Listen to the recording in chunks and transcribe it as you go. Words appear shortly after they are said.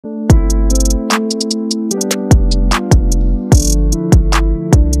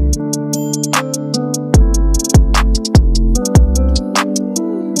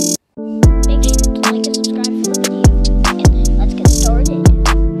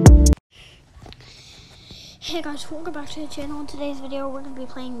Hey guys, welcome back to the channel. In today's video, we're going to be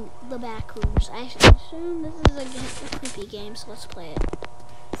playing The Backrooms. I assume this is a creepy game, so let's play it.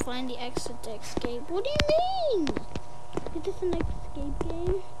 Find the exit to escape. What do you mean? Is this an escape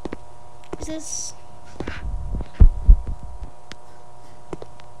game? Is this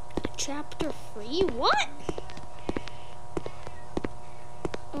chapter 3? What?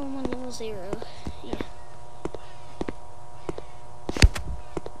 Oh, I'm on level 0. Yeah.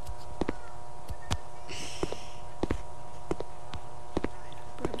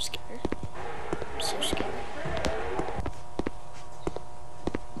 I'm scared. I'm so scared.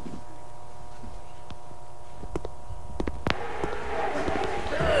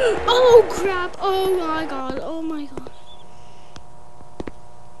 Oh crap! Oh my god! Oh my god!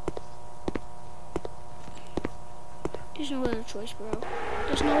 There's no other choice, bro.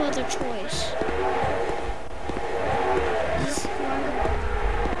 There's no other choice.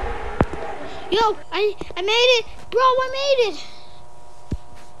 Yo! I made it! Bro, I made it!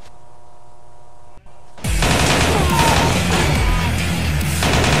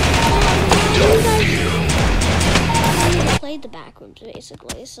 Played the Backrooms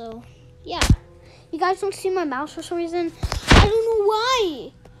basically, so yeah. You guys don't see my mouse for some reason. I don't know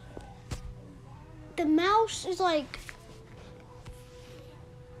why. The mouse is like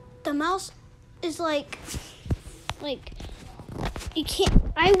you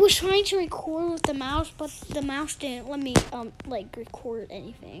can't. I was trying to record with the mouse, but the mouse didn't let me like record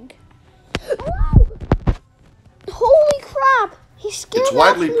anything. Holy crap! It's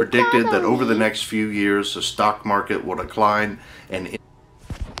widely predicted that over the next few years, the stock market will decline and...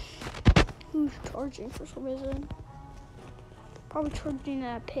 Who's charging for some reason? Probably charging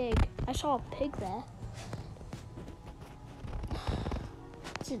a pig. I saw a pig there.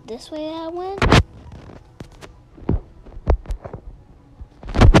 Is it this way that I went?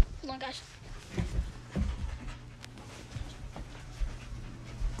 Come on, guys.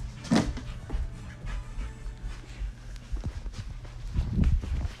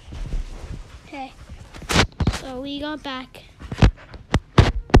 Okay, so we got back.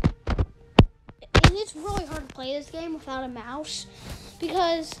 And it's really hard to play this game without a mouse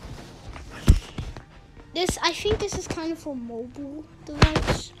because I think this is kind of for mobile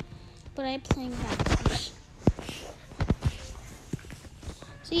device, but I'm playing Backrooms.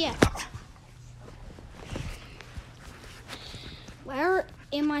 So yeah. Where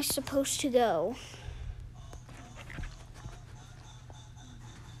am I supposed to go?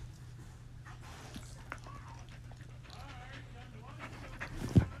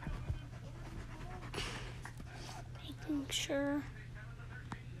 Sure.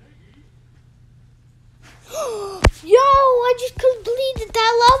 Yo, I just completed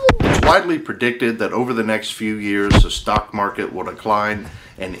that level. It's widely predicted that over the next few years, the stock market will decline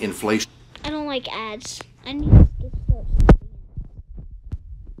and inflation... I don't like ads. I need to get started.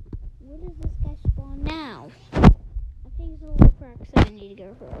 Where does this guy spawn now? I think it's a little cracks that I need to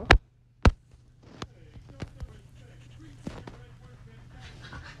go through.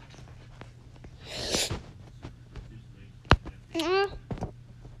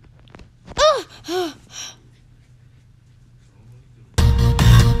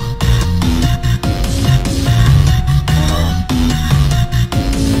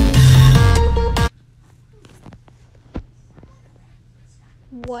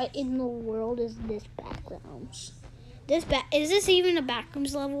 What in the world is this Backrooms? Is this even a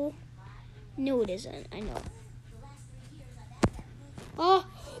Backrooms level? No, it isn't. I know. Oh,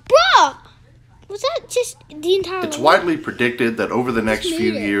 bruh! Was that just the entire It's level? widely predicted that over the next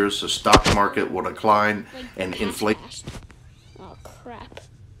few years, the stock market will decline and inflation... Oh, crap.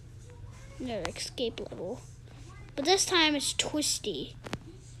 Another escape level. But this time it's twisty.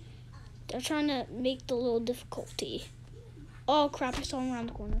 They're trying to make the little difficulty. Oh, crap. I saw him around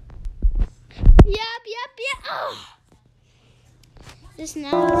the corner. Yep. Oh. This now...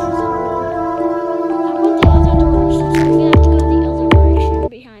 I went the other direction, so I'm going to have to go the other direction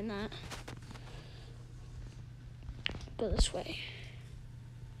behind that. Go this way.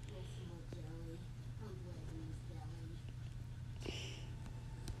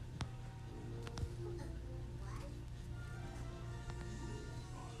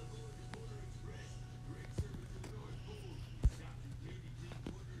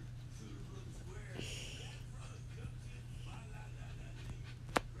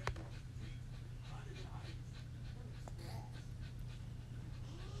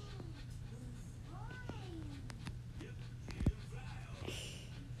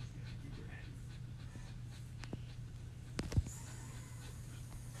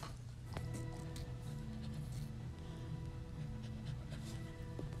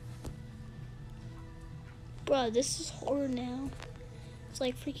 Bro, this is hard now. It's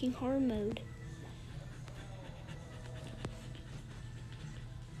like freaking hard mode.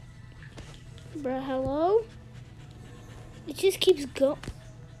 Bro, hello? It just keeps going.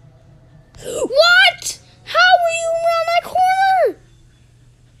 What? How are you around that corner?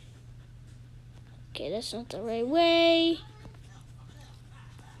 Okay, that's not the right way.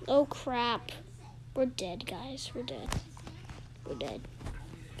 Oh crap. We're dead, guys. We're dead. We're dead.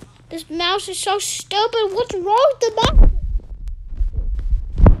 This mouse is so stupid. What's wrong with the mouse?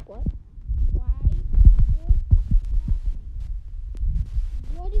 What? Why?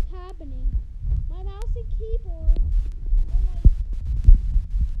 What is happening? My mouse and keyboard are like...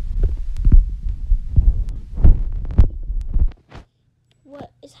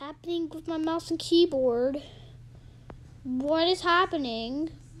 What is happening with my mouse and keyboard? What is happening?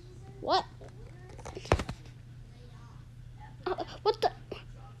 What? What the?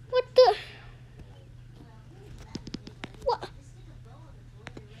 What the? What?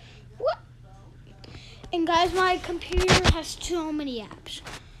 What? And guys, my computer has so many apps.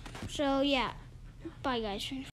 So yeah, bye guys.